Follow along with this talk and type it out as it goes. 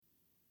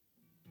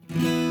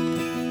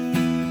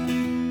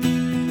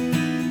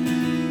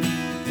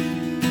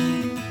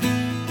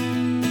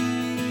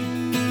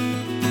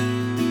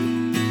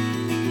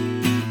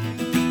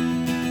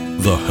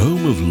the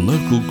home of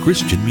local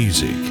Christian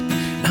music.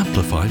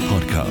 Amplify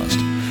Podcast.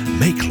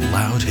 Make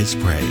loud His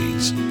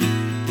praise.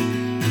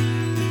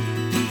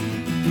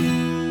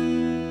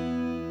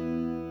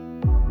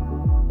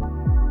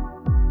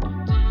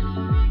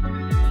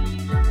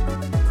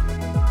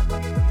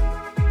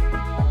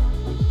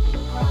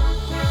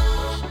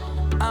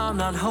 I'm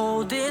not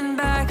holding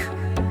back.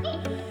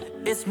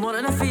 It's more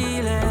than a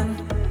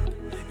feeling.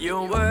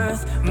 You're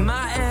worth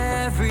my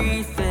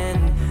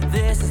everything.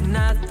 This is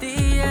not the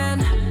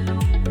end.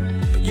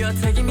 You're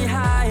taking me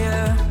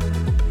higher.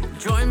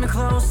 Join me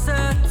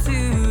closer to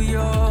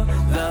your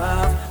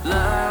love,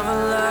 love,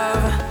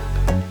 love.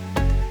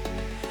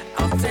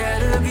 I'll dare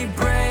to be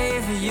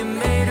brave. You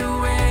made a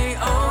way.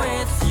 Oh,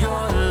 it's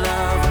your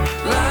love,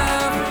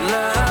 love,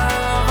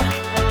 love.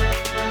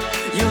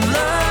 Your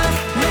love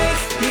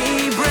makes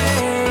me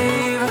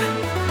brave.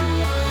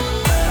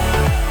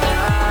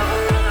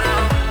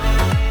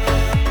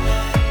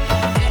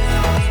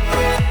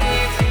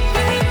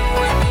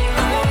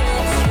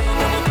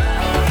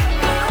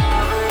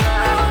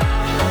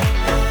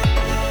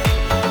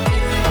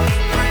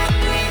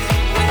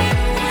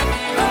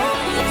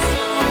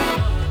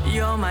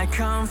 You're my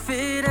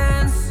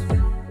confidence,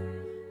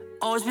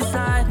 always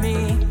beside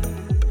me.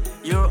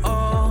 You're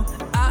all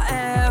I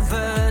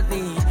ever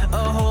need,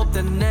 a hope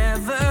that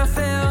never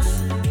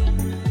fails.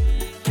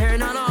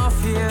 Carrying on all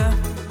fear,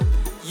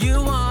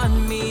 you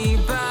want me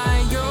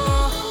by your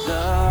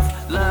love,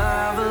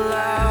 love,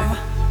 love.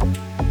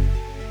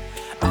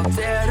 I'll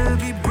dare to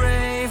be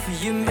brave,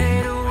 you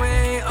made a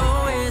way.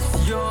 Oh,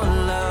 it's your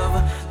love,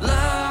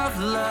 love,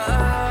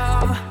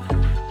 love.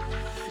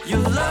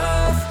 Your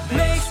love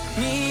makes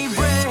me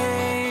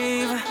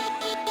brave.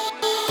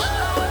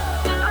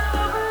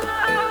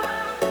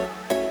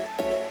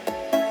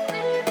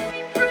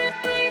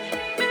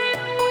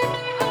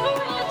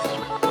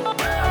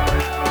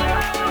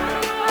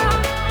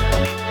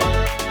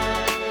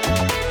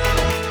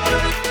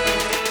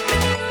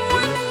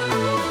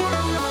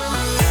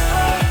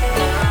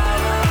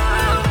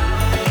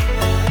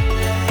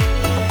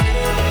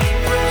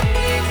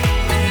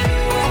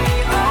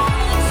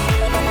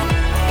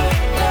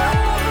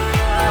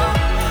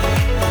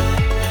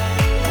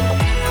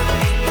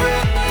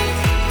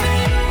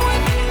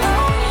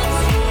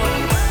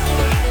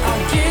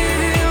 I'll give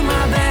you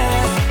my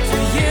best, to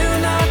you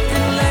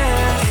nothing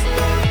less.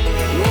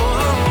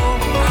 Whoa,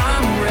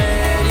 I'm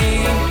ready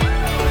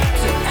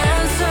to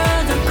answer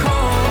the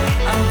call.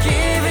 I'm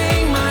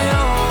giving my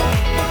all.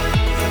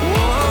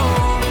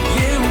 Whoa,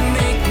 you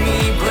make me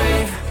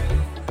brave.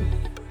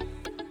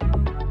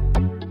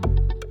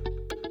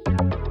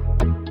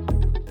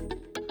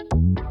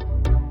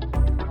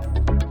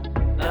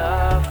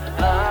 Love,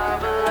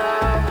 love,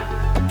 love.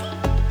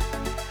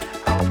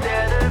 I'll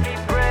dare to be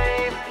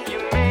brave. You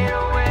made a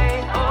way.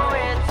 Oh,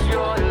 it's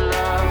your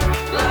love,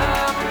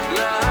 love,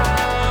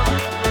 love.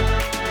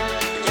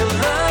 Your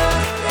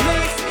love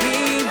makes me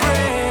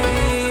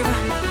brave.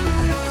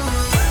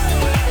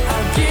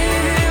 I'll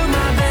give you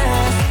my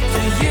best,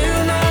 to you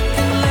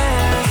nothing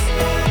less.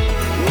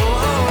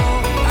 Whoa,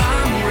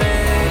 I'm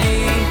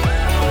ready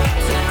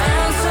to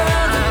answer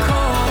the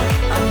call.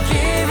 I'm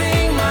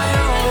giving my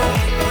all.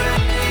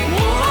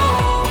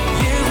 Whoa,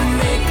 you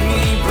make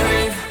me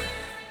brave.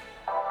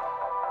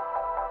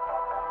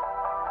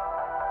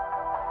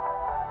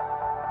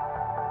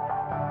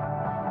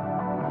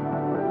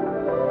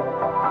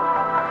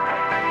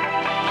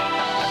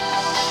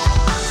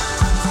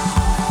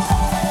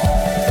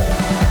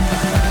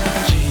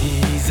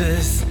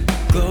 Jesus,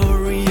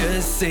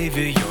 glorious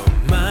Savior, you're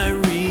my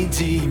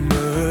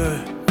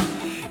Redeemer.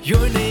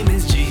 Your name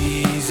is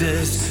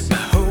Jesus, my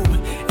hope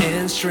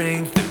and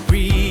strength, the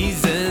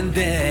reason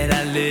that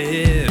I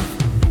live.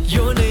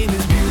 Your name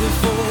is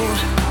beautiful,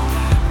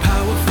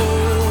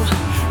 powerful,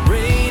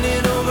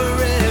 reigning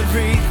over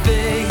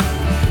everything.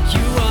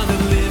 You are the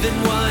living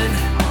one,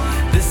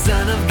 the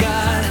Son of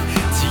God.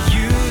 To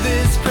you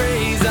this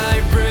praise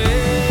I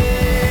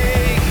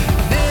bring.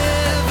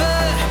 Never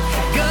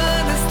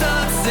gonna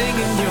stop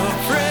singing your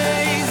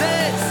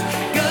praises.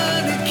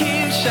 Gonna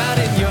keep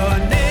shouting your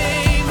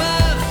name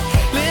up,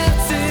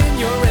 lifting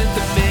your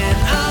anthem, and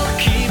I'll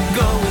keep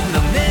going.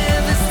 I'll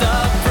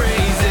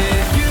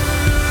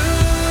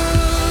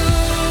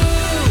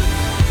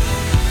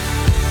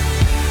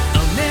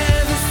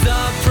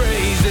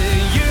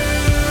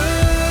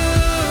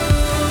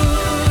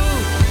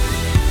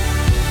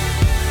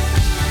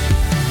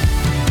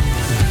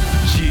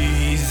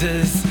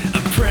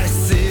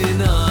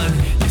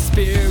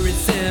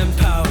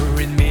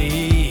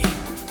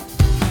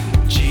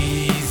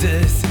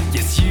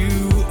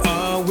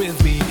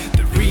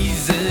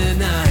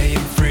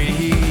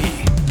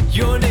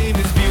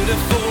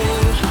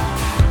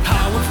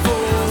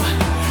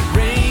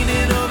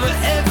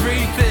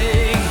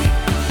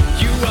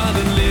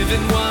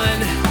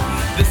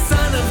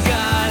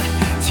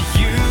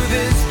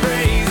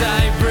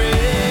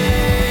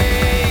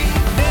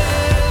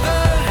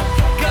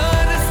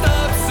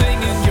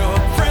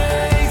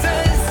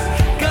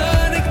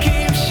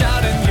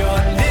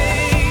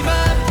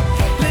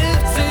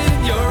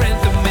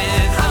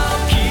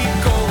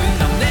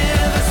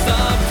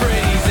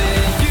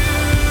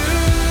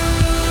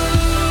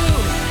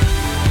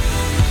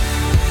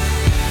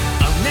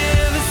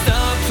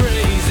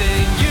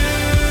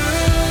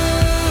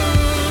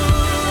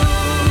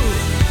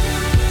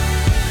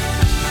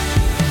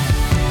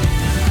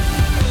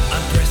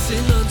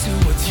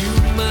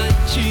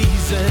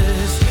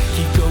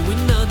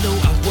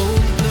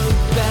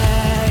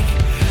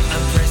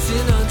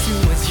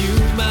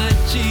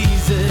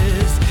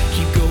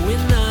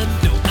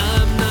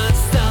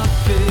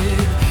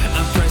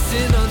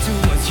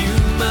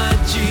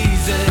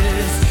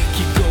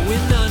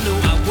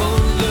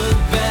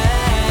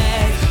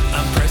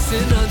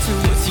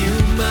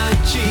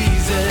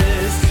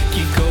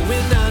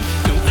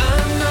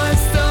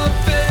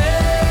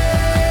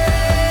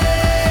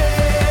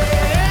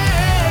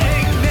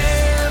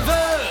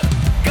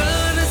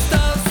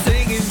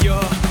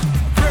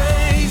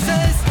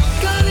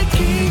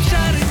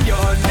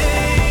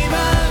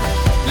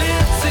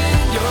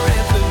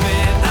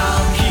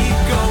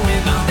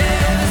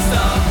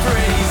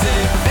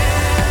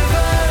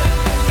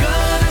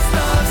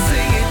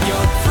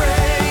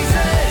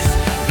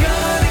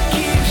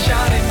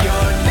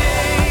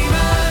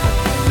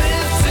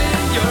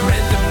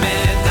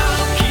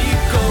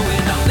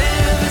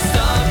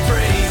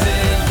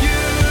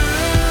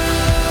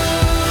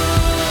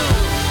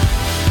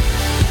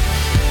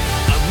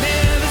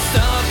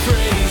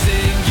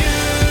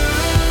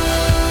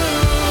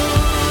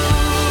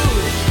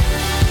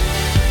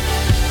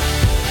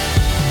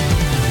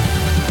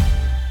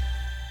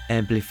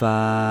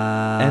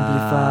Amplify.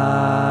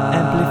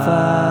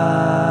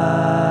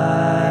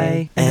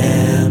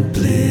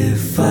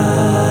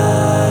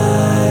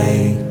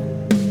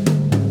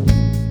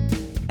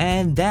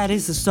 And that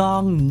is the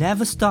song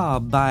Never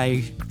Stop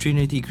by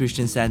Trinity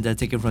Christian Center,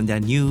 taken from their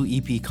new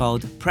EP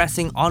called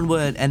Pressing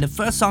Onward. And the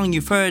first song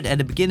you've heard at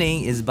the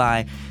beginning is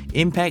by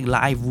Impact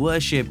Live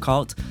Worship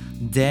called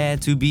Dare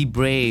to Be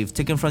Brave,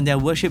 taken from their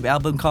worship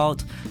album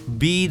called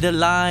Be the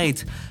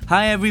Light.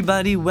 Hi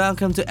everybody,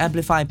 welcome to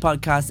Amplify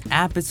Podcast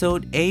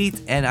episode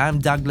 8, and I'm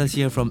Douglas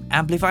here from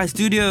Amplify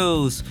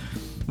Studios.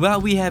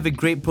 Well, we have a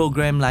great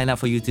program lined up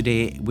for you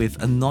today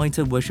with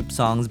anointed worship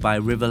songs by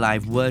River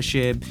Life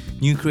Worship,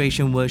 New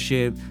Creation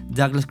Worship,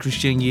 Douglas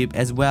Christian Yip,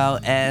 as well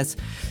as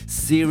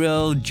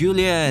Cyril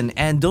Julian.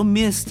 And don't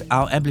miss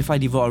our Amplify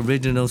Devo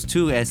originals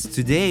too, as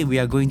today we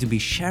are going to be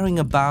sharing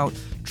about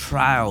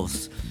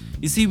trials.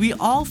 You see, we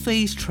all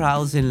face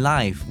trials in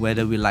life,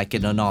 whether we like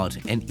it or not,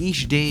 and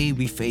each day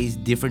we face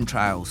different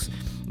trials.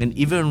 And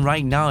even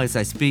right now as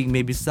I speak,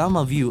 maybe some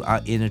of you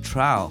are in a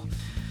trial.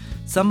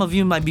 Some of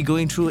you might be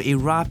going through a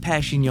rough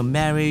patch in your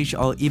marriage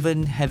or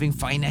even having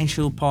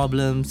financial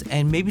problems,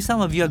 and maybe some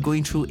of you are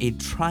going through a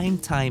trying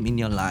time in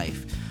your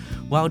life.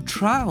 While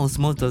trials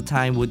most of the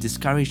time will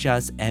discourage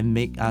us and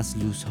make us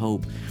lose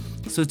hope.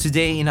 So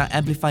today in our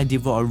Amplify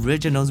Devo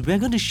Originals, we're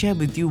going to share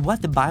with you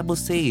what the Bible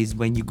says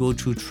when you go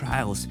through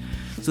trials.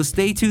 So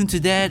stay tuned to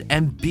that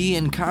and be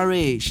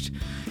encouraged.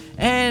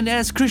 And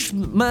as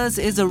Christmas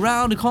is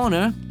around the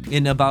corner,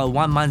 in about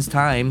 1 month's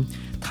time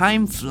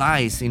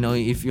flies.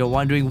 If you're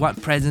wondering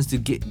what presents to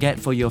get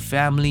for your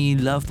family,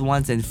 loved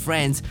ones and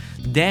friends,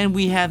 then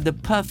we have the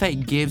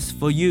perfect gifts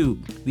for you.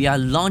 We are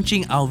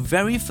launching our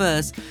very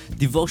first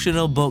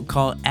devotional book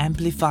called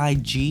Amplify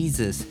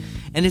Jesus.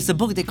 And it's a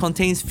book that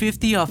contains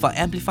 50 of our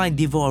Amplify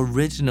Devo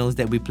originals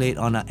that we played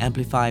on our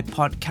Amplify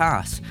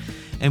podcast.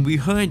 And we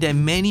heard that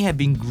many have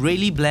been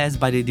greatly blessed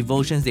by the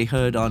devotions they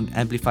heard on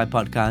Amplify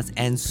podcast,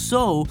 and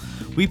so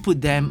we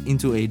put them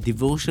into a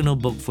devotional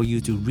book for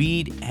you to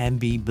read and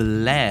be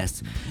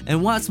blessed.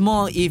 And what's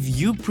more, if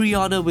you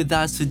pre-order with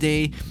us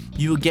today,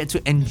 you will get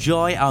to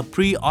enjoy our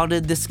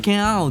pre-order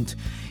discount.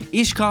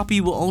 Each copy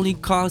will only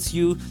cost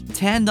you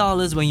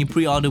 $10 when you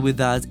pre-order with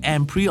us,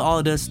 and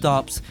pre-order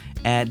stops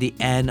at the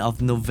end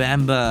of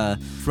November.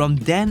 From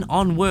then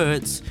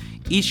onwards,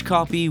 each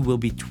copy will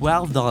be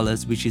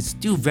 $12, which is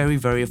still very,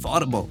 very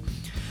affordable.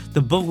 The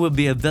book will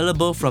be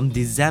available from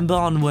December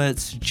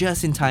onwards,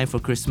 just in time for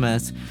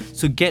Christmas.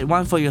 So get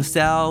one for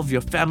yourself, your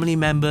family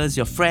members,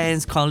 your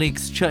friends,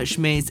 colleagues,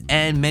 churchmates,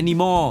 and many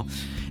more.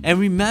 And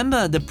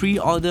remember, the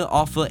pre-order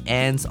offer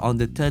ends on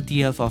the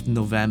 30th of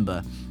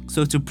November.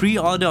 So to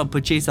pre-order or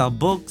purchase our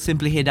book,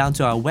 simply head down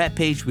to our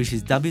webpage, which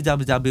is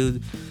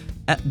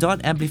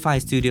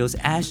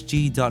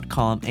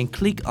www.amplifystudiosasg.com, and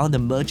click on the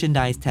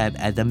merchandise tab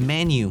at the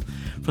menu.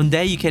 From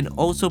there, you can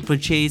also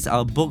purchase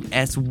our book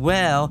as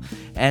well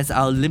as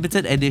our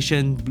limited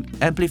edition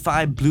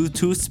Amplify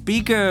Bluetooth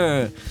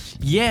speaker.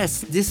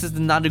 Yes, this is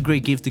another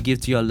great gift to give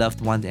to your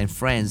loved ones and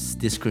friends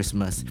this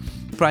Christmas.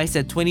 Priced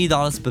at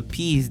 $20 per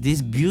piece,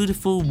 this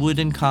beautiful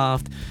wooden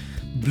carved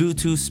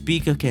Bluetooth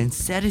speaker can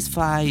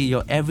satisfy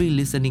your every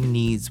listening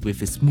needs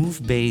with a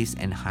smooth bass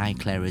and high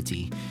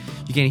clarity.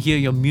 You can hear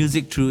your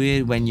music through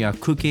it when you're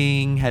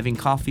cooking, having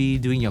coffee,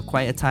 doing your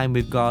quiet time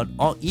with God,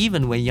 or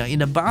even when you're in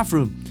the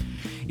bathroom.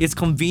 It's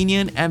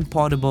convenient and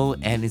portable,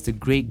 and it's a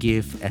great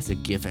gift as a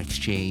gift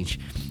exchange.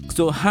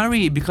 So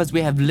hurry, because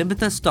we have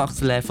limited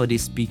stocks left for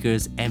these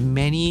speakers, and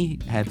many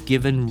have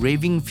given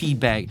raving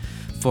feedback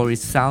for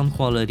its sound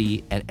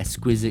quality and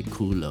exquisite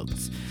cool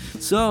looks.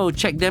 So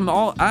check them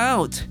all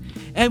out.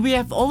 And we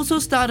have also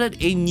started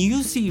a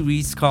new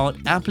series called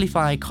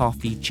Amplify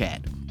Coffee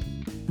Chat.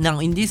 Now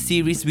in this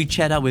series, we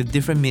chat out with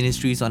different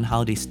ministries on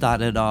how they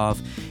started off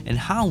and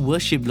how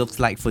worship looks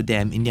like for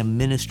them in their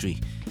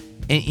ministry.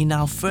 And in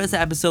our first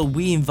episode,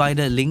 we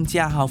invited Ling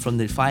Jiahao from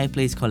the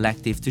Fireplace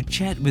Collective to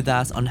chat with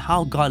us on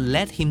how God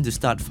led him to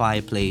start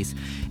Fireplace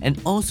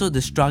and also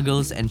the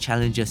struggles and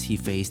challenges he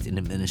faced in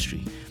the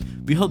ministry.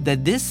 We hope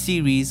that this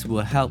series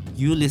will help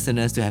you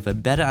listeners to have a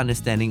better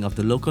understanding of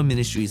the local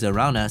ministries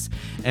around us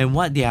and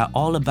what they are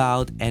all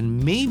about,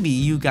 and maybe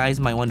you guys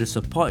might want to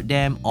support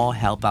them or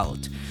help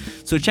out.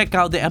 So check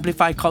out the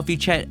Amplify Coffee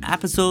Chat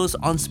episodes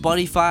on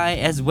Spotify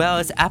as well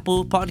as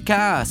Apple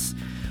Podcasts.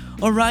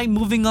 Alright,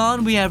 moving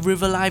on, we have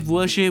River Life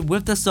Worship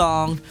with the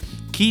song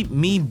Keep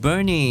Me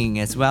Burning,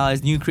 as well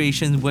as New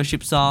Creation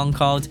worship song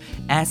called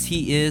As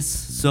He Is,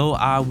 So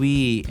Are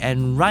We.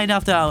 And right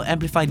after our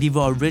Amplify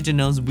Devo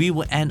originals, we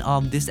will end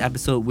off this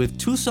episode with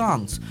two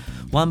songs.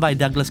 One by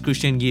Douglas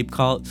Christian Yip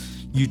called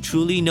You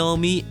Truly Know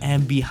Me,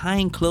 and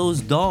Behind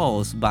Closed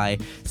Doors by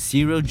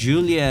Cyril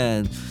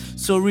Julian.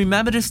 So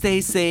remember to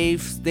stay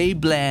safe, stay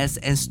blessed,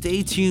 and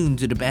stay tuned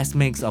to the best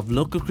mix of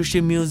local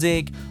Christian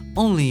music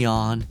only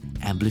on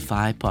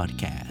Amplify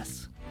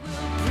Podcast.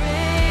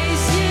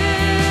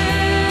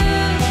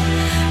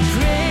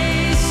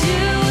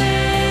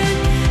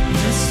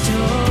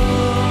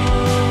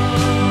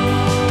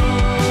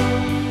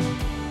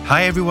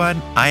 Hi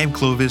everyone, I am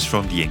Clovis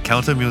from The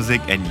Encounter Music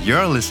and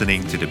you're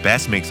listening to the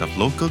best mix of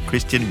local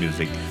Christian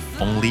music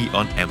only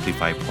on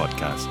Amplify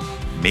Podcast.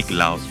 Make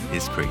loud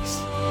His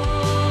praise.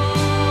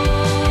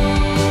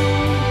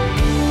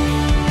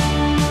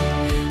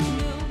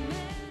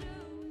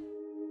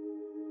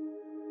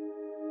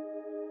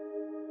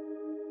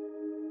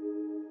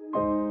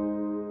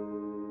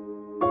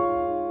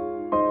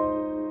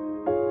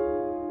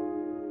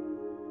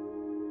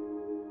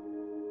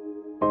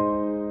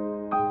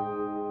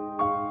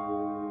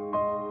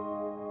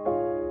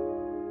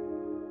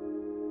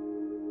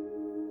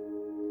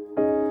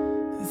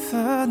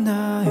 The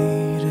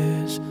night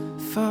is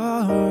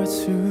far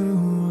too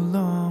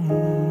long,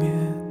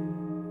 yet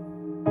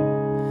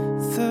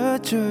the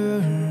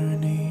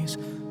journey's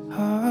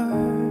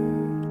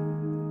hard.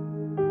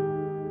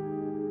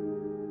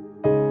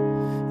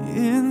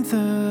 In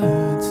the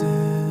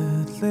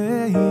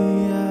delay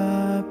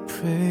I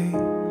pray,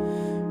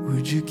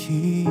 would you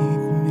keep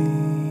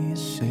me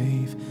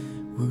safe?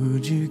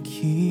 Would you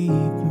keep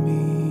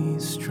me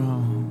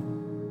strong?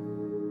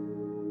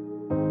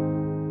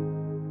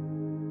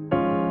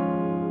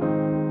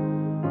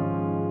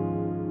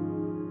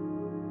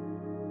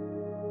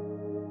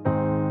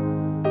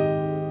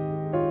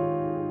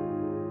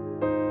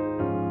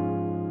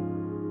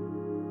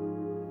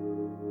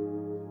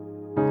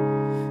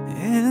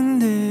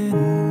 And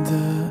in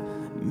the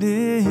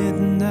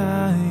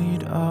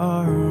midnight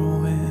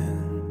hour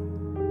when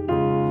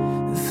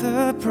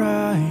the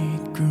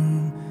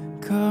bridegroom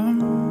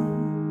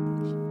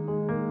comes,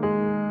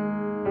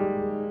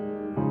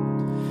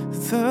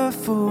 the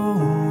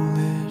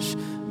foolish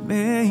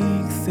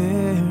make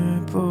their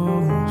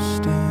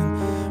boast in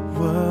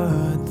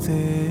what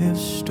they've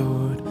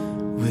stored.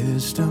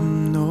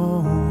 Wisdom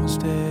knows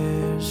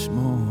there's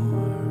more.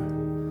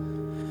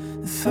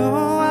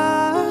 Though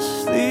I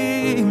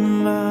sleep,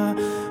 my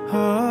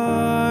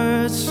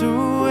heart's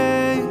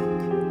awake,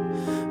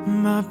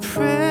 my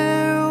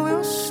prayer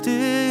will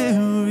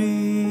still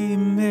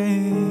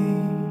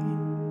remain.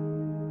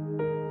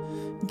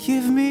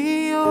 Give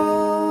me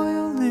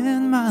oil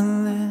in my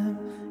lamp,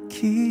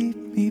 keep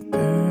me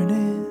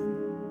burning.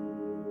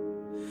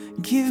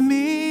 Give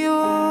me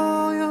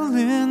oil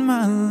in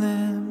my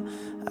lamp,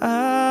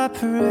 I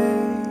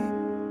pray.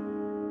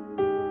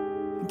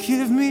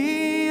 Give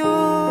me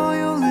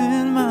oil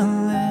in my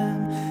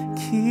lamp,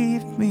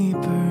 keep me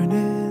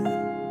burning.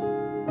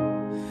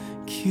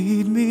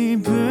 Keep me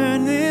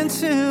burning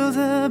till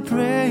the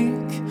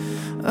break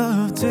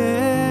of day.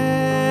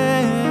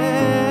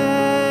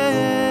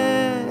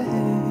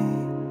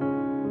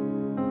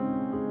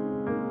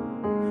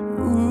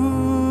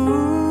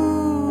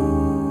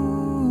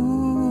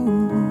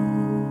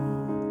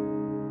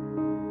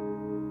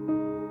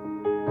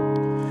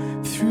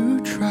 Through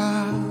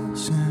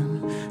trials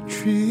and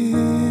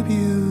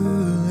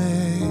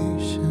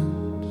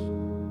tribulations,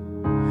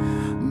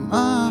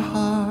 my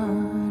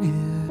heart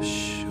is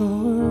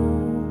sure.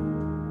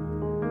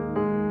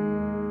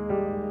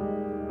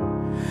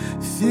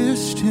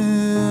 This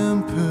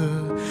temporary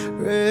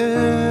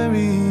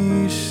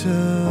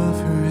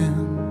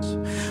suffering's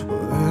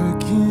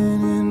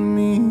working in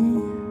me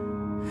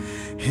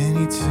an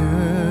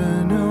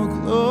eternal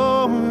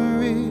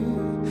glory.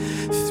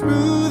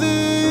 Through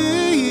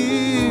the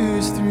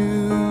years,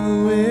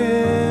 through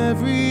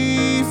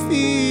every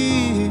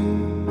fear,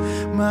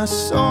 my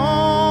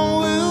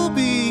song will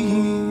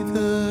be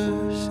the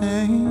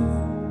same.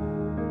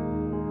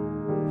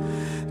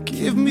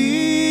 Give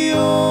me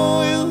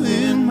oil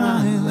in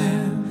my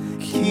lamp,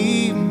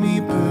 keep me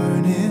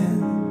burning.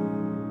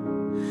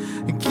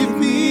 Give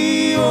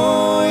me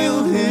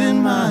oil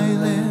in my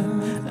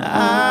lamp,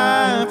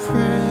 I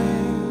pray.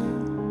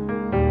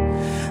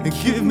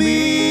 Give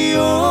me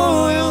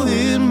oil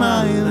in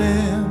my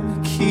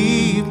lamp,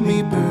 keep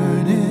me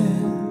burning.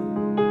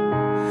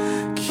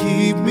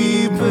 Keep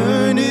me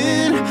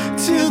burning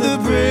till the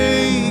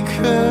break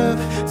of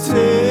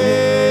day.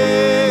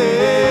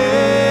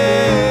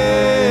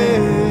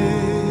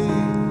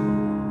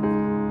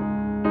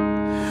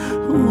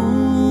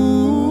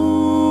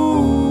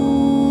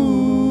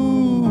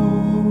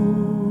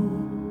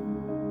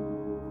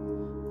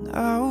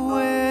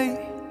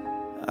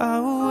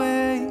 I'll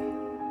wait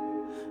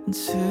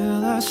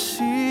until I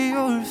see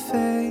your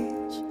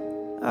face.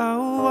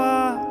 I'll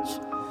watch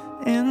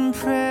and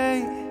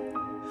pray.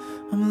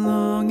 I'm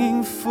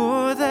longing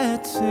for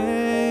that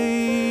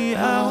day.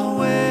 I'll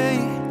wait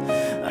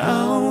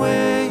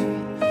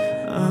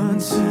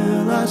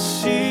until I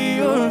see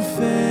your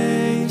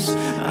face.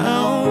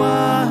 I'll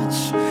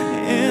watch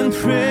and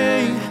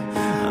pray.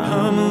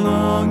 I'm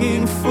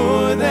longing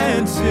for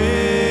that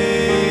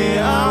day.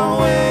 I'll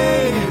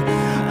wait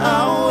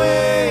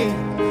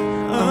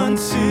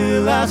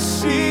until I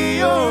see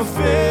your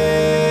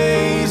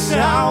face.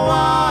 I'll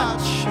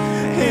watch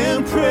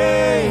and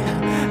pray.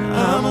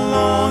 I'm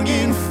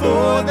longing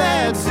for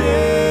that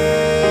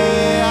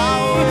day.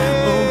 I'll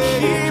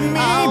keep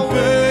me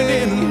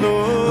burning,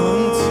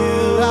 Lord,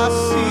 until I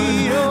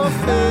see your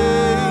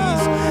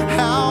face.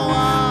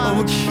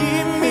 I'll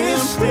keep me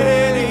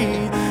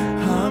steady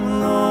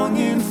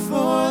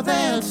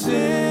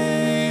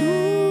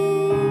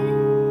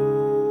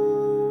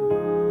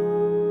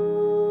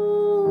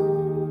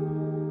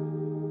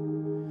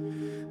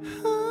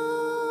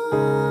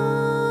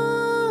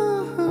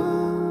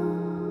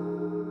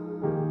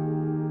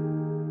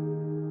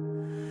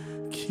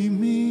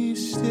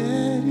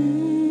steady.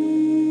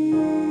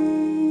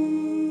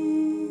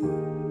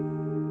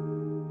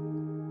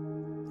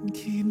 And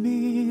keep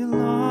me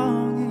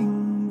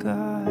longing,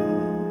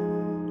 God.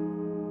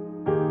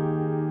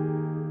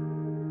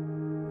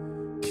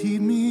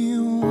 Keep me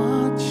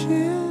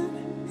watching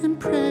and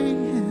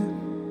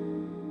praying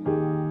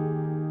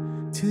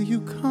till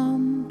you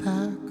come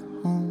back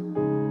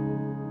home.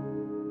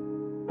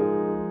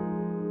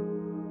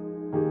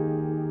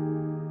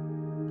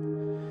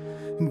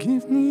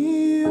 Give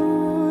me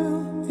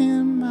oil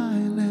in my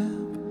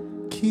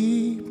lamp,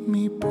 keep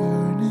me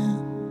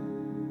burning.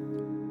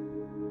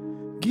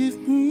 Give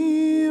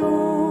me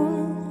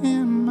oil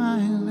in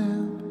my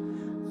lamp,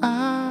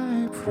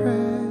 I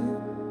pray.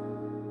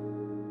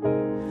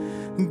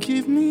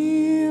 Give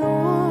me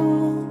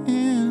oil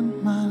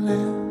in my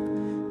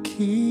lamp,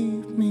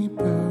 keep me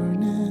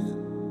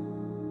burning.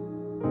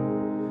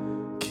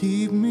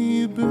 Keep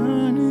me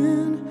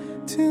burning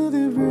till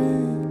the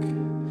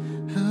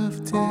break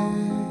of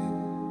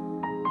day.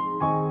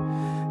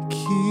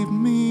 Keep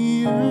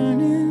me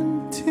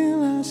yearning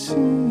till I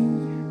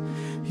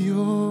see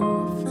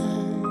your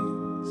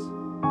face.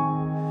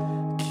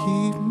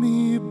 Keep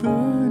me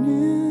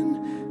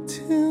burning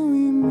till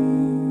we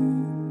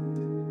meet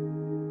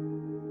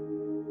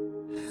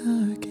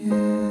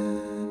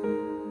again.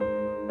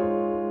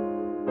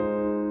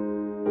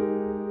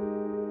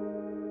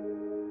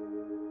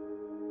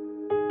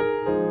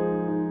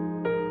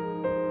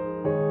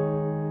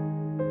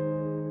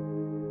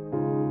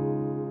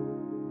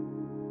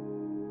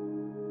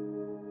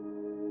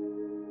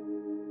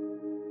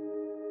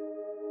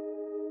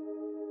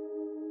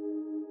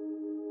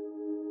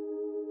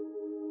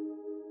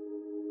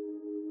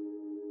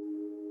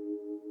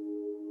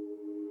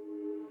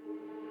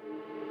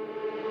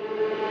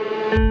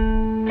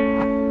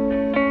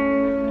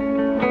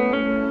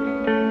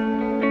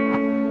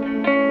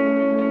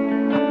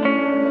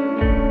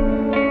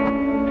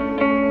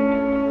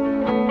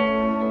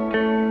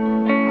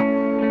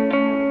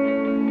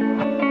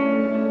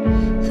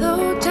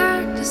 Though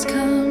darkness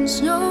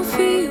comes, no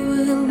fear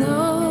will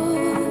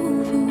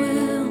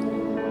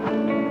overwhelm.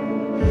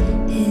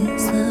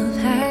 His love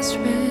has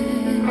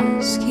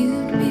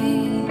rescued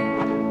me.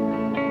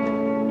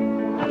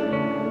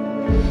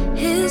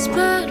 His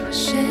blood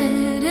was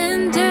shed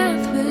and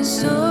death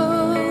was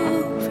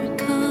overcome.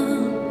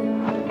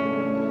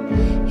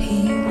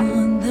 He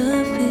won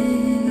the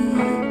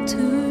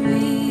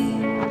victory.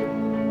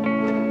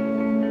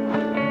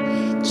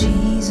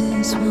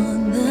 Jesus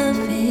won the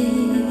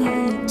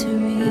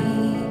victory.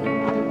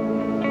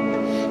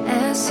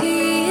 As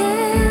he is,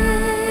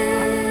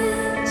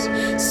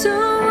 so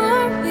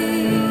are we.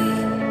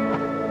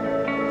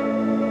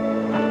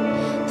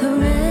 The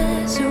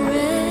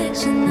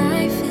resurrection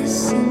life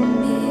is in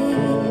me.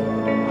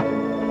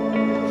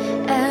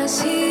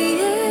 As he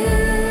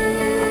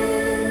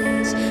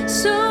is,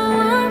 so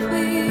are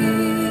we.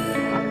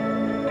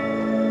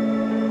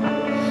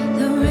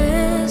 The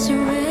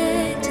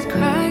resurrected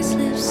Christ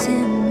lives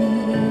in me.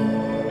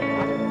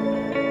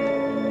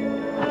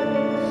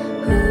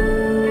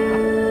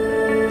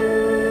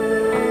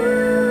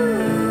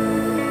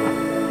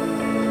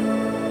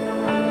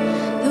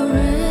 The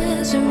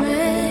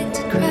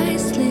resurrected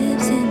Christ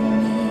lives in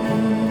me.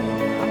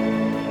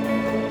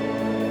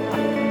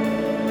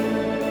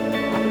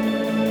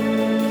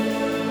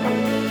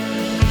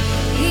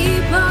 He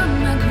bore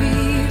my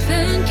grief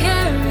and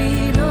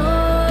carried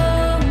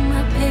all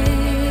my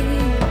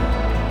pain.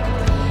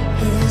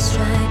 His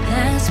stripe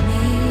has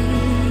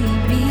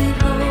made me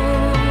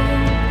whole.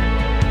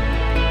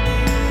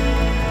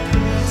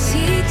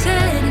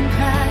 Seated in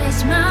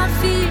Christ, my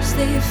fears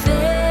they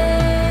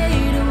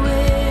fade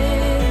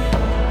away.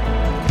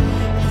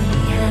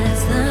 He has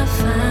the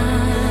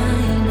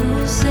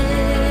final say.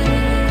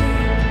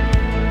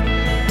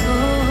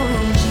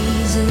 Oh,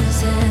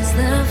 Jesus has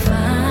the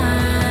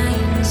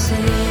final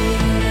say.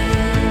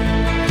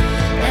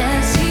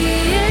 As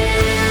he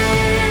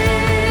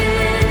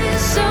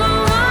is, so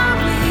are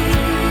we.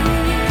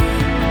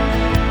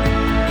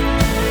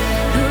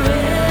 The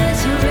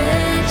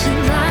resurrection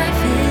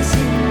life is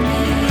in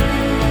me.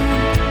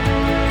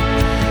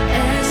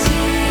 As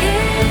he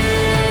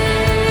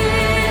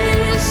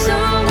is, so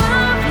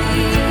are we.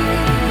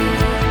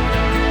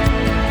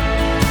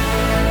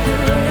 The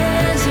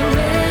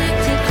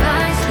resurrected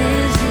Christ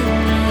lives in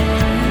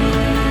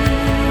me.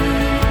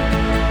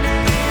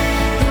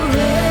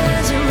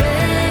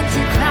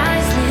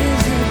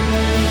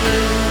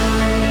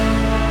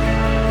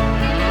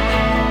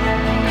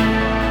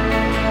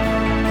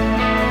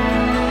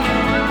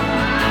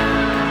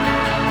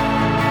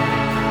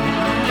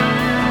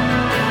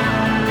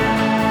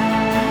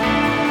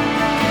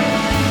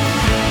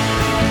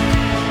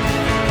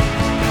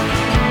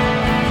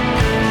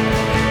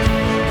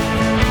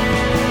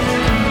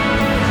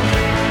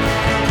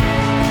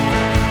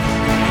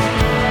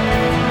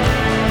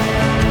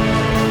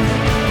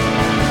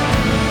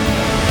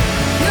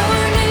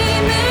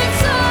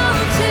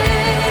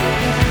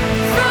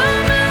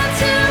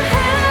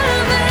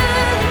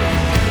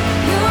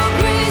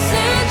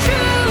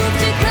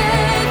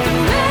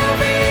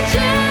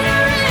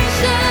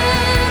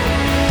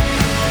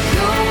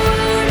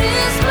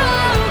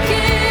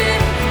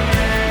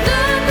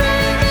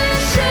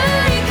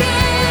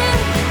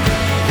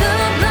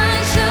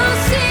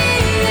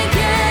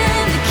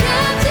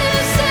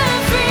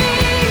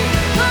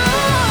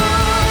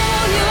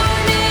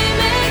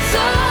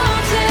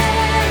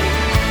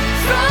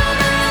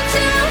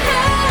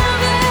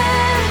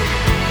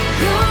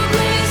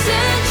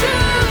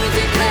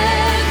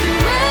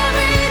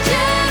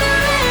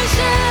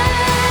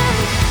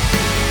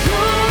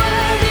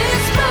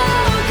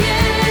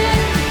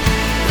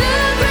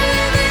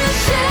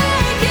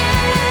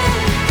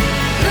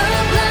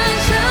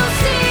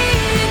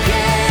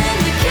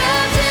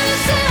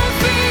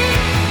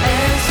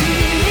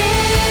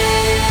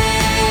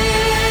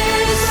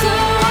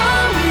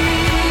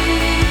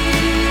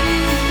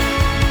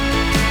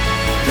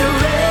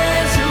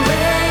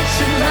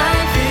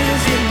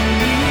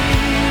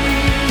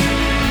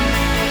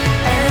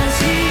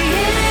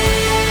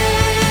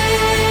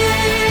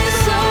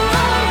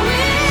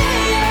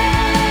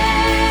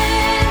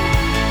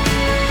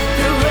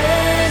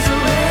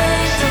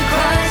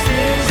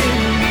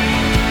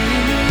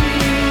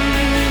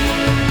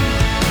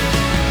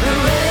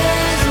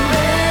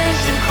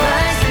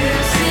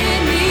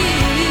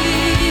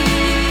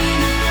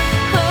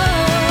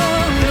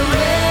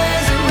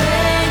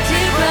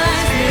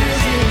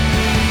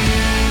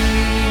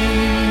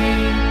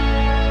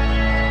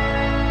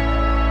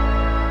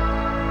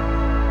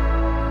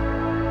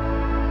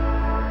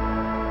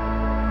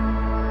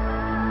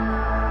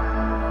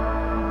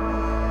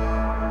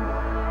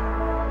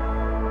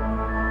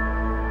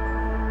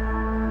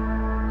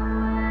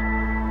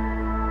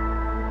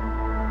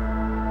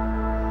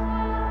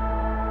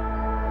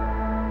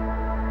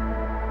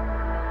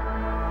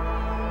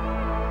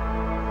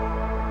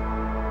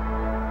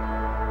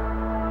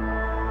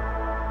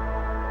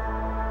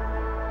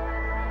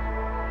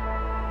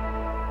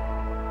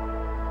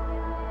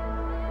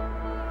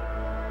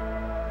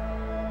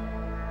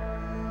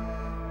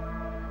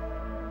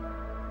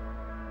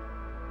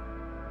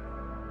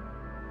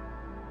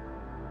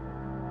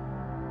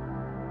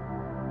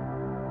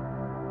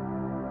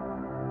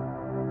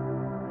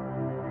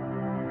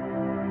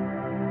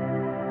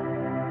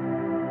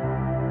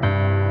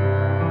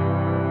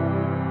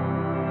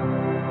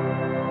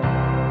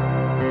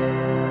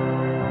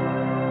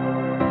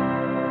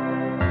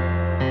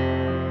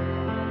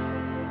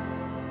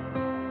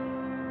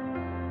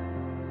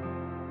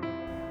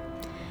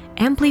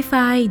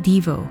 Amplify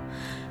Devo.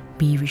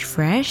 Be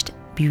refreshed,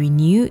 be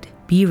renewed,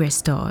 be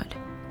restored.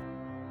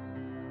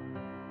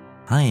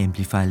 Hi,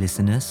 Amplify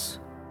listeners.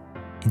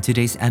 In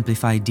today's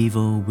Amplify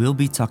Devo, we'll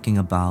be talking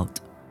about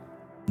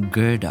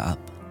gird up.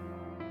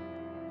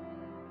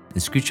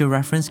 The scripture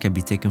reference can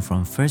be taken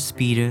from 1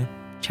 Peter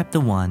chapter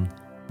 1,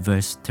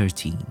 verse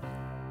 13.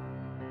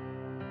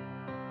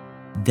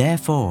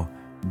 Therefore,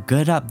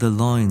 gird up the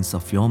loins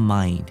of your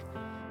mind,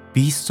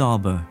 be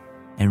sober,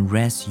 and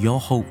rest your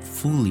hope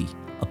fully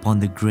upon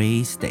the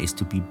grace that is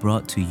to be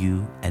brought to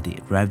you at the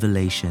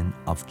revelation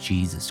of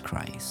Jesus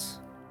Christ.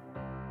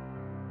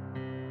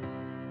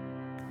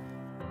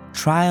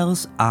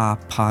 Trials are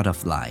part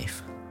of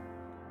life.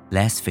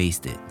 Let's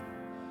face it.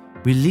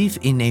 We live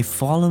in a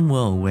fallen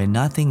world where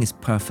nothing is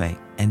perfect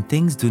and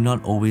things do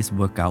not always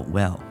work out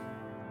well.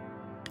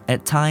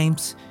 At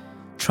times,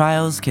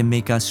 trials can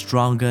make us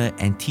stronger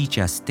and teach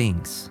us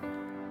things.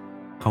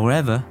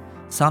 However,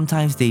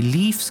 sometimes they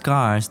leave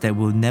scars that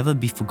will never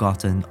be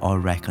forgotten or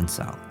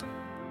reconciled.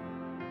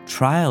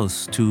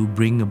 Trials too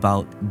bring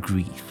about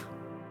grief.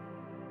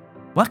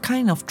 What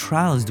kind of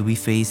trials do we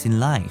face in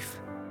life?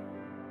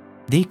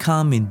 They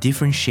come in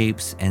different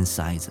shapes and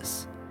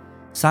sizes.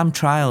 Some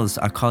trials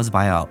are caused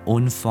by our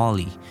own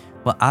folly,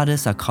 while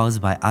others are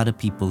caused by other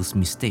people's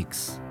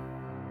mistakes.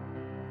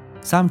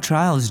 Some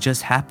trials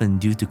just happen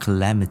due to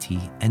calamity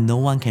and no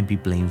one can be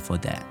blamed for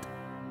that.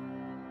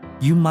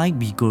 You might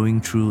be going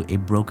through a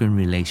broken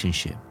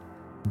relationship,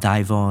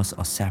 divorce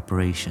or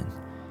separation.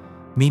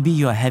 Maybe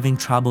you are having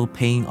trouble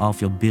paying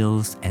off your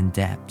bills and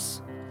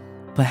debts.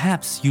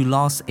 Perhaps you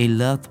lost a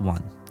loved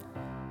one.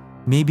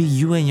 Maybe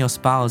you and your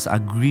spouse are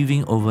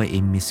grieving over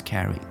a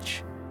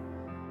miscarriage.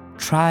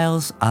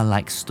 Trials are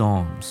like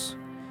storms.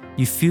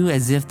 You feel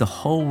as if the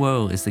whole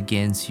world is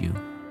against you.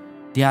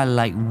 They are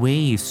like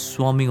waves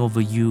swarming over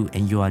you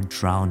and you are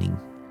drowning.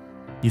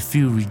 You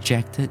feel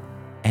rejected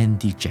and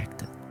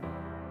dejected.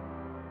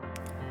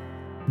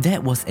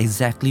 That was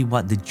exactly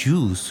what the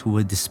Jews who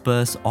were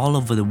dispersed all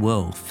over the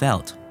world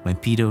felt when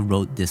Peter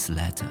wrote this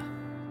letter.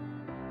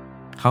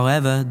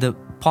 However, the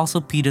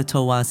Apostle Peter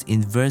told us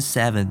in verse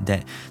 7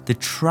 that the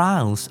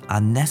trials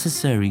are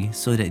necessary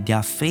so that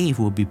their faith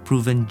will be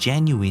proven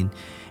genuine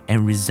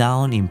and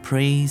resound in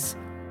praise,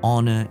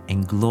 honor,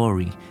 and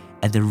glory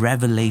at the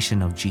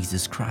revelation of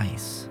Jesus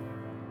Christ.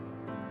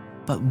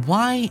 But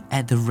why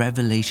at the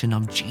revelation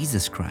of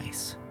Jesus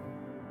Christ?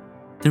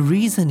 The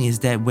reason is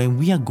that when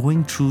we are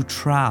going through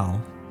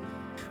trial,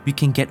 we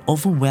can get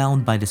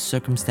overwhelmed by the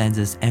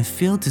circumstances and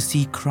fail to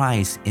see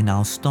Christ in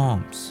our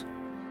storms.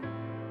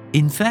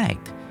 In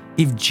fact,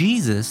 if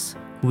Jesus,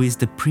 who is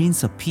the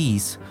Prince of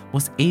Peace,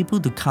 was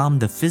able to calm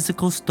the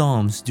physical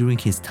storms during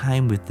his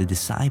time with the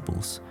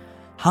disciples,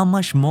 how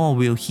much more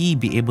will he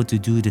be able to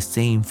do the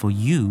same for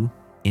you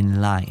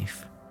in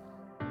life?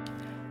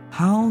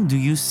 How do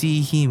you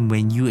see him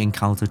when you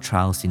encounter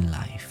trials in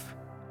life?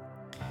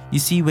 You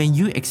see, when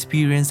you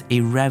experience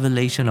a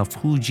revelation of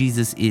who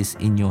Jesus is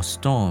in your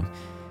storm,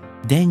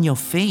 then your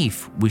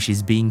faith, which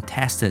is being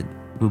tested,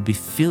 will be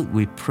filled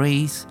with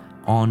praise,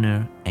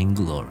 honor, and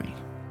glory.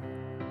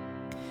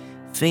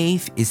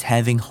 Faith is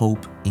having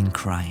hope in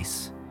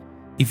Christ.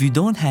 If you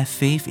don't have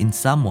faith in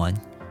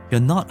someone, you're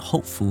not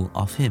hopeful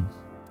of him.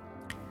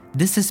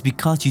 This is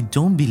because you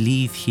don't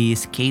believe he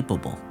is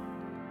capable.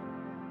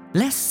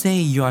 Let's say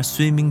you are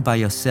swimming by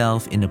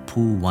yourself in a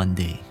pool one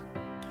day.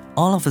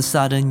 All of a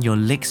sudden, your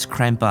legs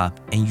cramp up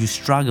and you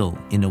struggle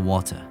in the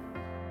water.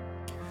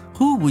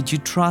 Who would you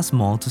trust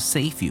more to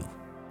save you?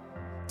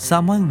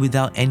 Someone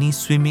without any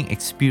swimming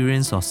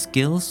experience or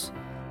skills?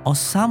 Or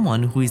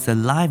someone who is a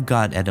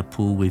lifeguard at a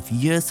pool with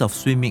years of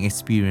swimming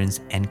experience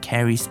and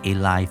carries a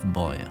life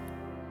buoy?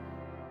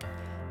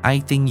 I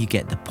think you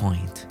get the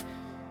point.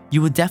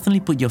 You will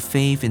definitely put your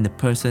faith in the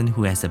person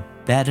who has a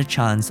better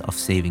chance of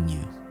saving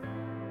you.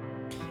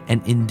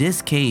 And in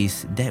this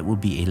case, that will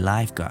be a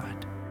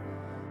lifeguard.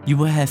 You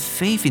will have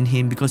faith in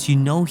him because you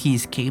know he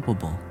is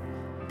capable.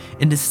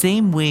 In the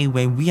same way,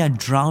 when we are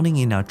drowning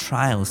in our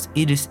trials,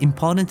 it is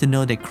important to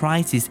know that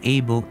Christ is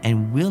able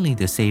and willing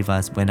to save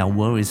us when our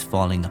world is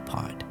falling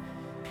apart.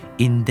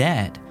 In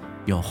that,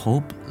 your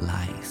hope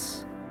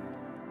lies.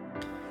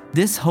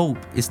 This hope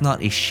is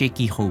not a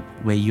shaky hope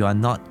where you are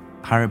not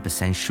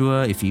 100%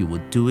 sure if you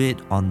will do it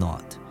or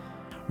not.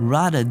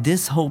 Rather,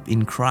 this hope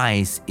in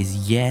Christ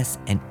is yes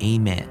and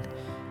amen.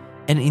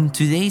 And in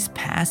today's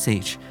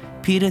passage,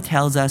 Peter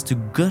tells us to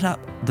gird up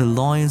the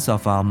loins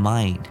of our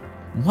mind.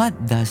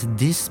 What does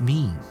this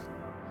mean?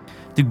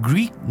 The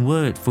Greek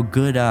word for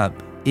gird up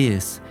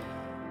is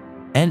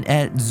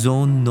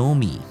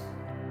anazonomi,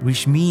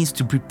 which means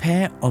to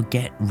prepare or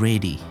get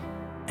ready.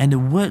 And the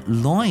word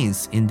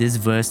loins in this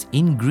verse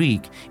in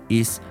Greek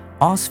is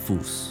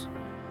osphus,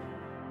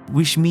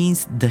 which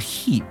means the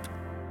heap.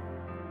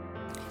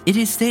 It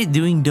is said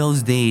during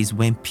those days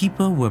when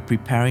people were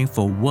preparing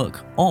for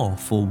work or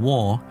for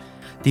war,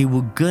 they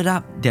would gird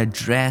up their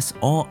dress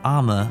or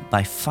armor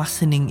by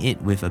fastening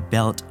it with a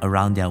belt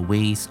around their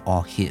waist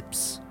or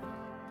hips.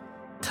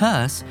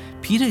 Thus,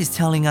 Peter is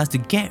telling us to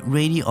get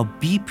ready or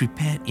be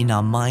prepared in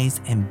our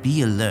minds and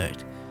be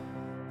alert.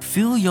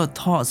 Fill your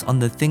thoughts on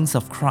the things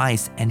of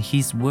Christ and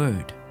His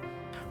Word.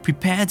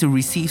 Prepare to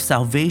receive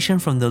salvation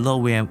from the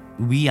Lord when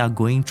we are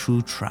going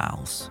through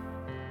trials.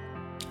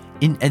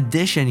 In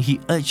addition,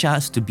 he urged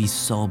us to be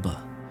sober.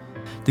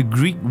 The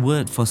Greek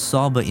word for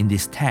sober in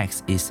this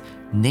text is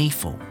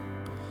nepho,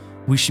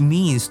 which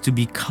means to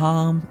be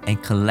calm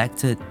and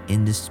collected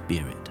in the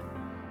spirit.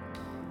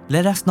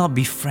 Let us not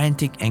be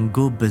frantic and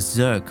go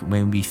berserk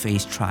when we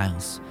face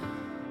trials.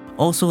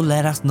 Also,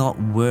 let us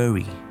not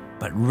worry,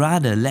 but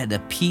rather let the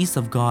peace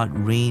of God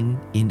reign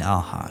in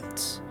our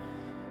hearts.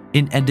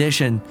 In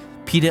addition,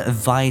 Peter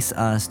advised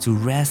us to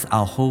rest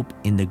our hope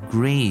in the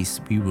grace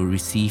we will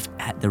receive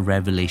at the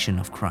revelation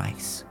of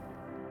Christ.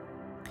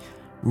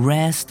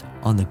 Rest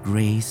on the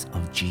grace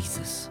of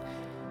Jesus.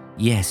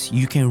 Yes,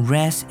 you can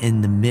rest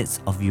in the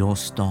midst of your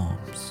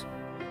storms.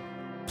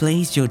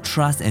 Place your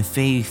trust and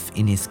faith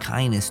in His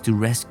kindness to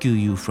rescue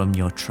you from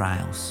your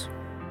trials.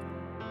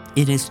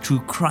 It is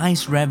through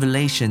Christ's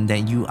revelation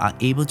that you are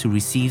able to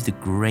receive the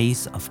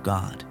grace of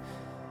God.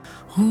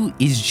 Who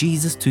is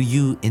Jesus to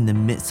you in the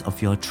midst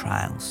of your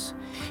trials?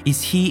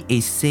 Is He a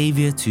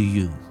Savior to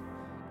you?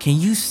 Can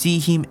you see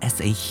Him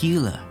as a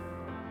healer?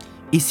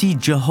 Is He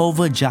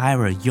Jehovah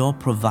Jireh, your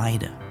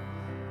provider?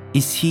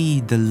 Is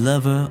He the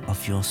lover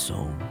of your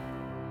soul?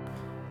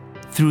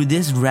 Through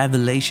this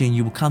revelation,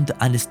 you will come to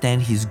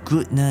understand His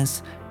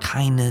goodness,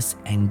 kindness,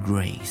 and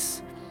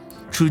grace.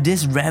 Through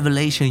this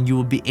revelation, you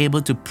will be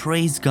able to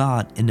praise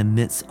God in the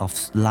midst of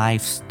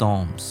life's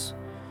storms.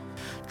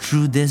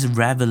 Through this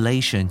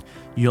revelation,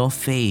 your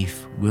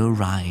faith will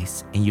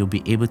rise and you'll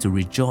be able to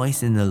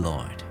rejoice in the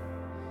Lord.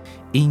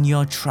 In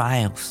your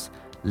trials,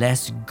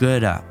 let's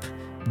gird up,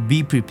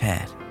 be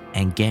prepared,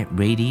 and get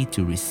ready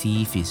to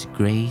receive His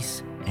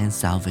grace and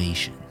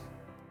salvation.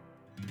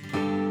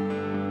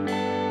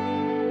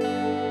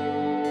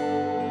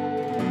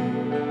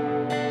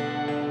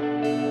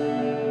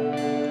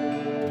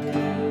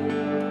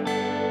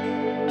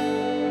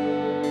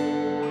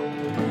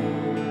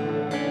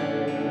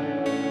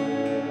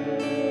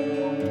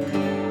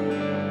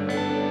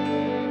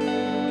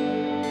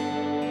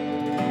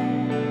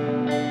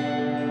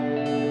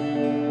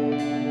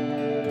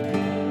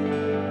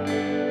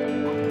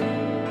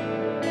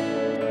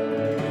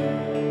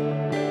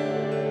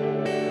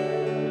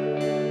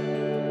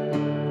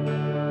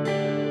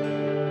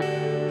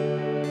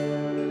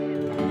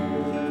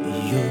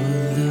 Your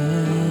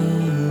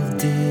love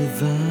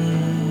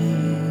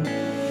divine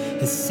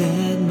has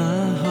set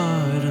my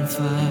heart on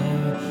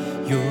fire.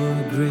 Your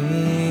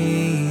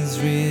grace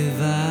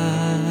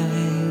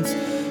revives.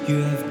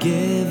 You have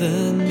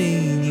given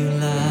me new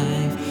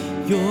life.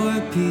 Your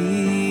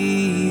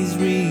peace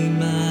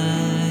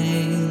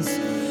reminds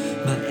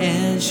my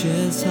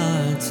anxious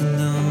heart to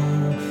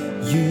know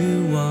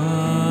you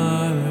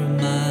are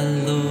my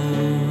Lord.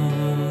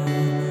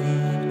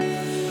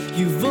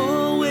 You've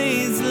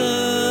always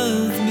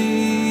loved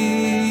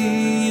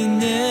me, you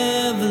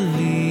never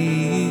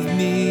leave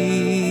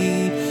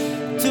me.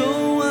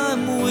 Though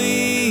I'm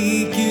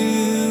weak,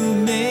 you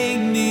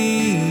make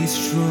me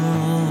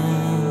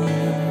strong.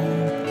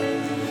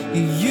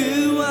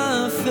 You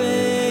are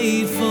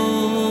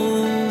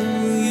faithful,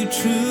 you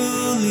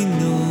truly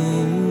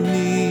know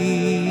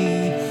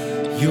me.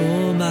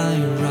 You're my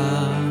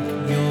rock,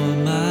 you're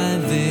my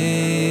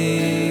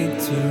victory.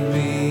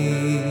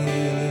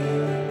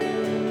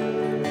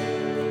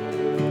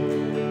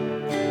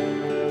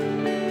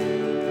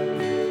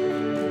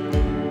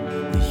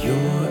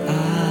 Your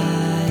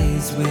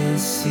eyes will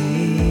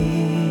see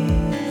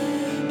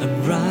I'm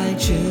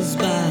righteous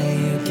by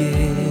your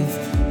gift.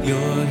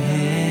 Your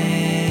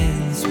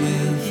hands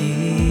will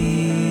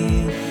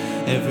heal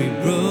every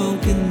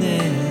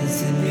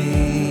brokenness in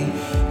me.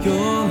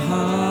 Your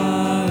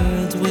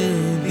heart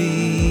will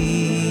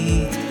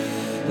beat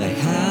like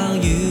how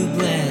you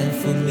bled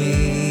for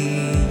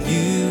me.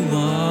 You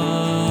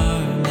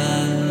are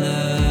my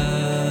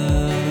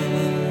love.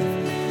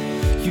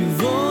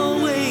 You've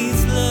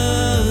always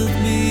loved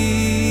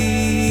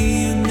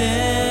me, you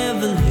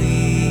never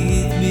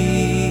leave me.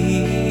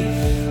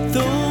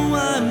 Though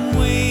I'm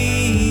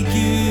weak,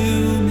 you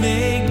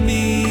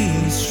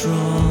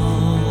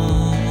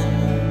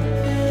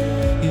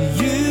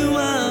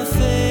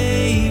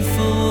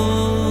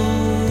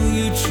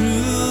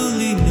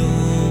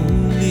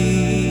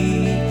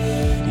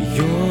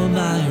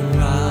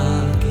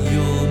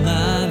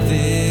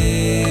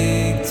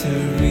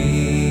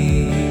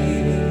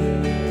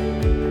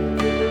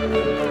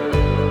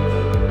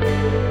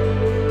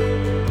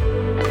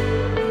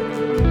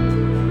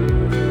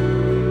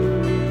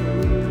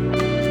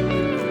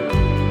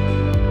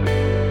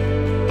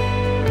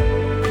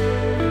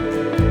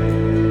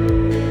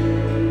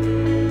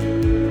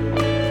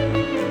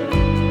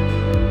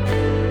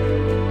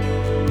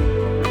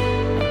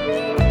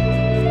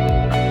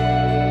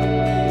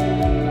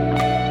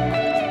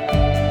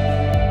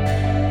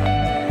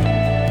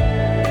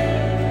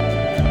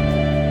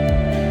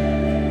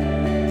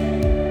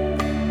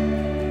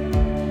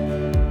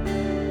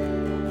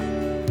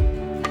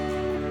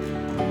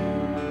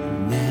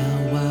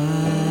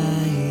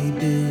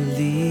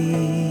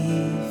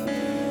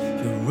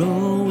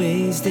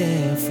always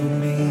there for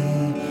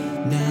me.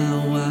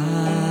 Now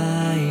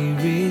I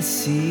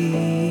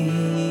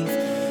receive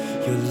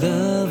your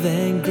love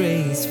and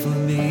grace for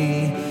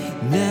me.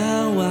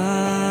 Now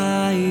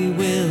I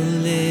will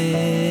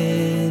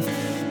live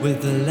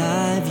with the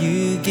life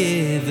you've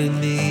given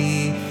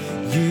me.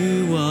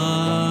 You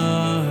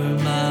are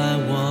my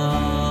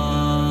one.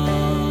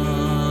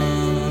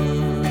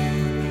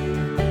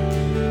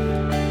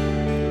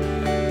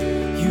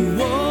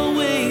 You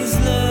always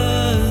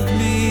love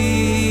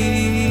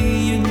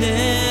me. You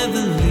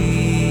never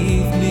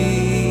leave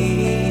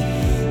me.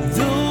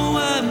 Though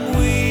I'm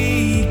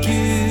weak,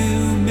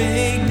 you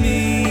make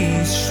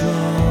me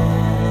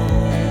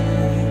strong.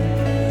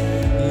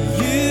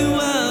 You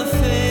are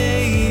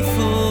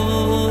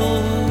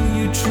faithful.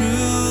 You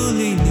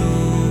truly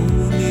know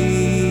me.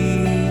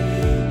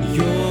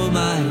 You're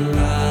my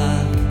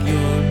rock.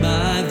 You're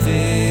my victory.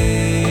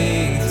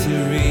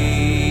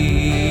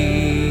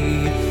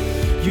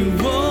 You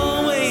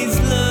always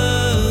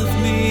love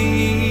me.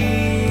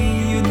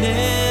 You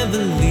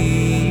never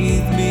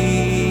leave me.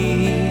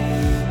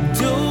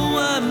 Though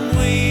I'm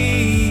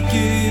weak,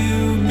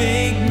 you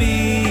make me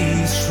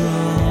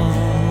strong.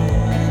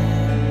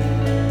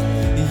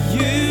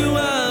 You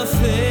are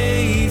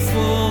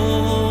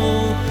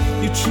faithful.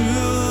 You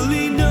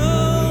truly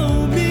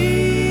know me.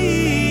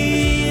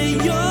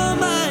 You're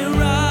my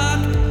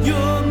rock.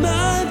 You're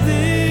my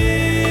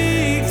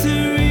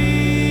victory.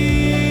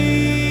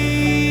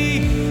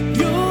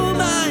 You're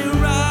my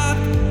rock.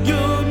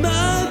 You're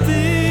my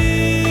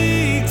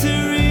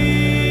victory.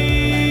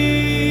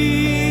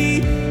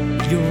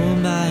 You're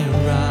my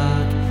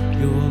rock.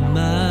 You're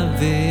my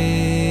victory.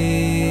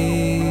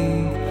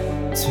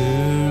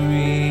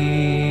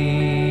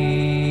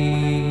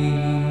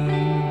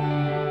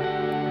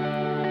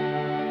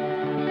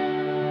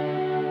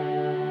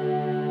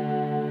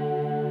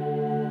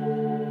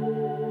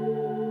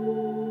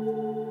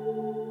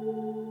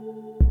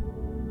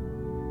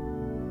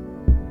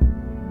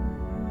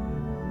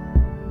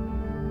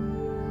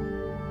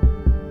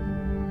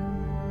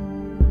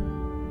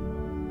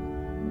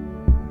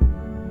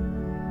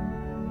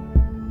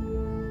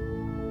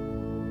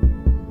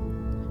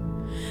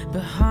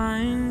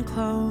 Behind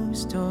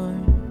closed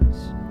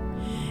doors,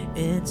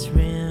 it's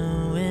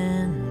real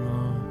and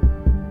raw.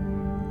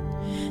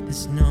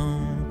 There's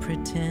no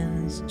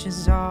pretense,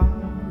 just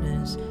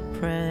honest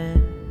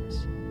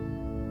prayers.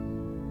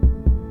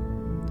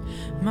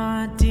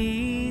 My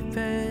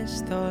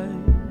deepest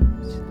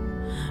thoughts,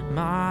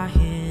 my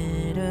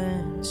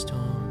hidden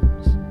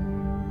storms,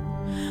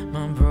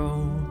 my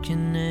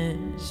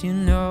brokenness, you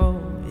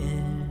know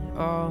it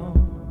all.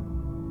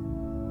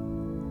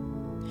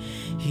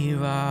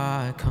 Here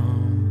I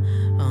come,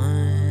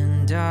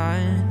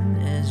 undone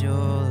as your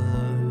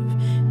love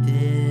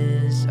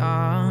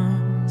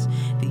disarms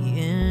the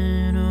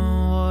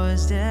inner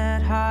walls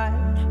that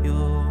hide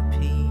your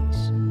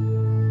peace.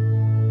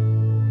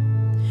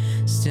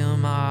 Still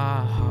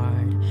my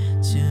heart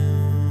to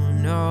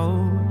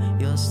know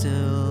you're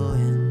still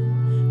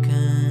in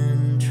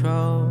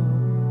control.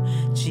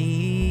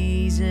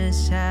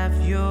 Jesus, have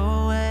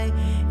your way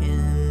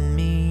in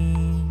me.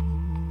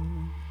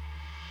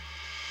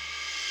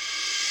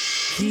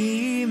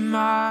 Hear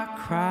my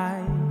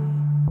cry,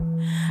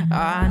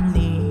 I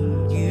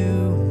need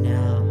you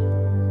now.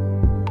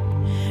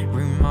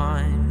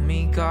 Remind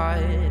me,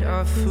 God,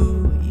 of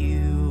who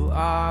you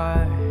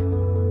are.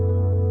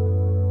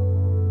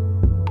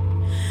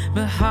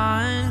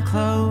 Behind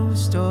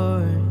closed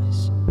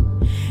doors,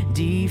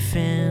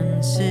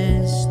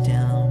 defenses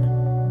down.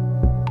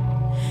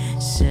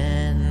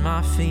 Set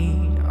my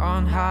feet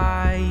on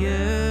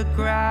higher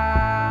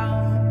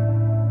ground.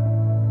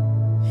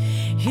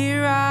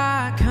 Here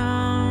I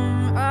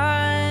come,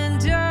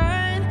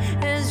 undone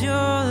as your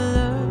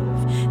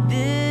love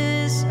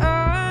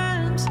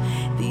disarms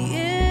the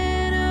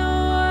inner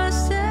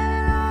walls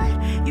that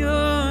hide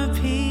your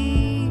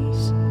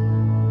peace.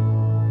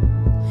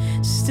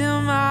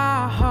 Still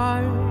my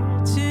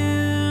heart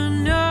to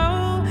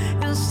know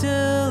you're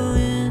still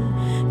in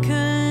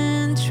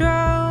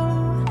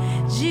control.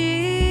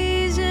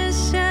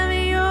 Jesus, have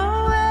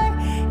your way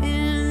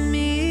in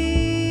me.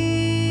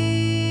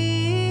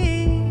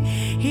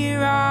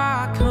 Here I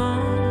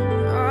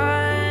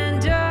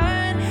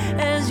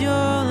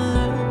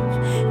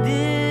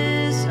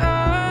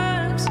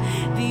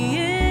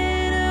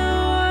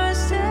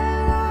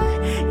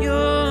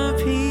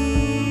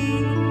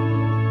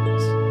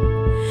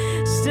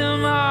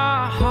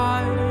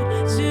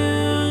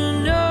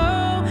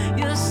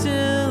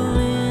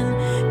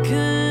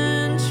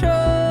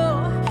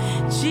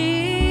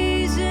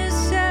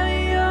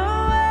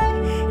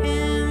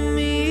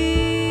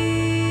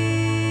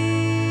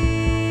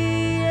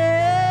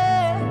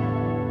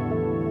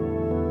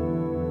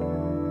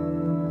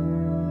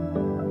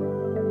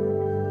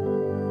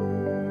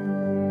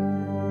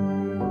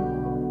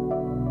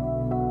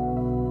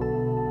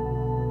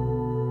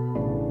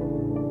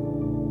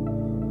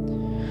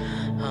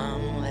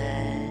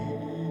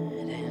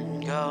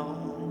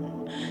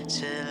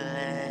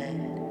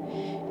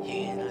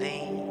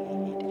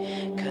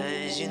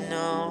 'cause you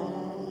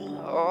know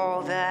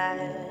all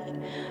that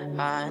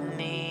I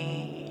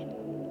need.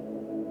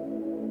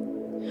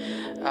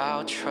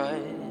 I'll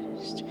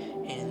trust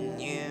in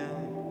you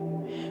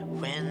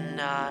when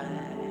I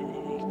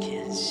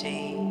can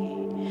see,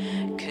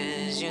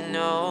 'cause you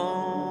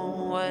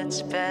know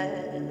what's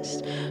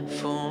best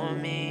for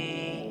me.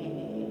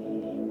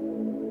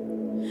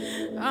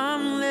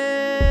 I'm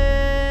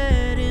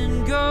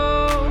letting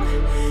go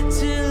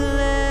to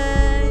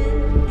let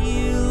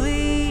you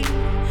lead,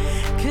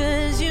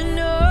 'cause you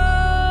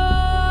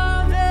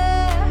know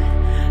that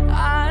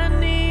I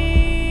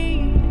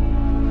need.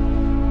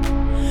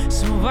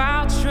 So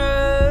I'll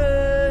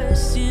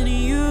trust in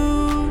you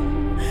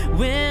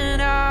when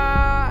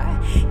I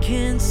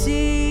can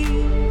see,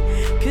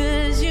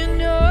 'cause you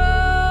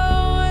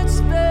know what's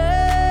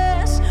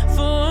best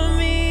for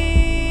me.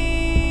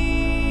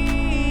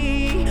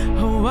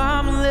 Oh,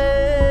 I'm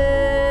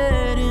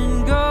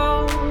letting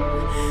go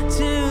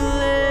to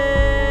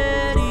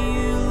let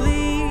you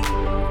lead,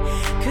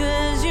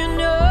 'cause you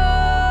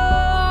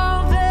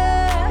know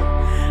that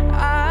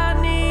I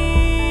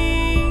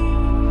need.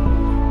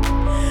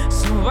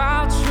 So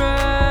I'll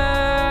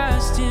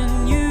trust in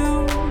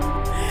you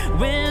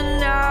when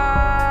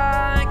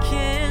I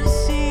can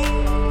see,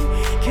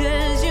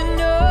 'cause you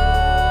know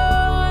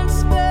what's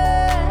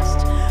best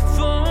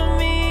for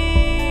me.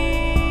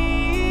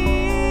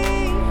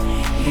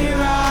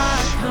 Here I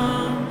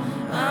come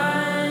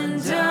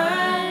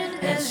undone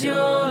as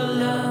your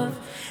love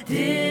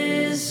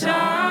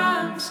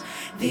disarms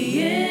the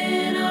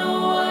inner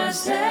walls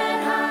that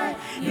hide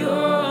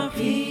your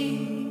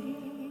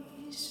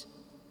peace.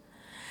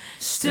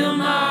 Still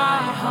my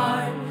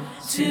heart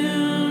to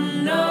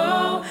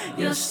know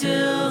you're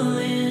still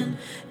in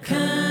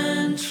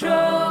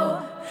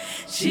control.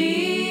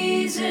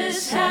 Jesus,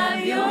 have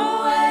your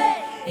way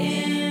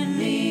in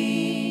me.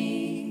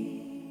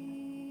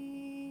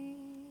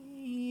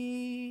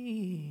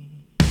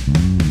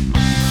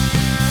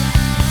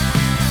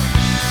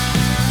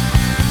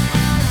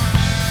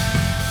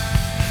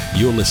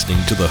 You're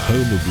listening to the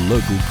home of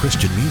local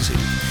Christian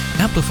music,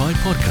 Amplified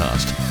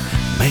Podcast.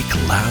 Make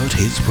loud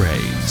His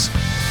praise.